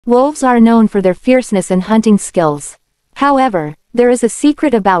Wolves are known for their fierceness and hunting skills. However, there is a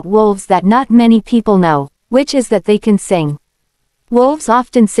secret about wolves that not many people know, which is that they can sing. Wolves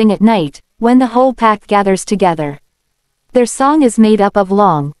often sing at night, when the whole pack gathers together. Their song is made up of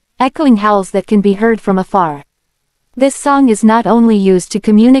long, echoing howls that can be heard from afar. This song is not only used to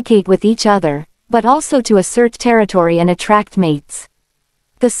communicate with each other, but also to assert territory and attract mates.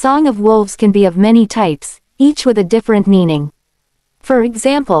 The song of wolves can be of many types, each with a different meaning. For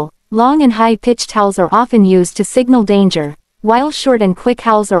example, long and high-pitched howls are often used to signal danger, while short and quick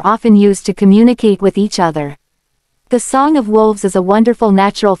howls are often used to communicate with each other. The song of wolves is a wonderful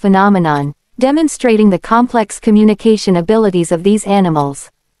natural phenomenon, demonstrating the complex communication abilities of these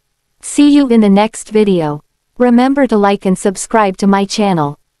animals. See you in the next video. Remember to like and subscribe to my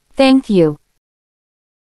channel. Thank you.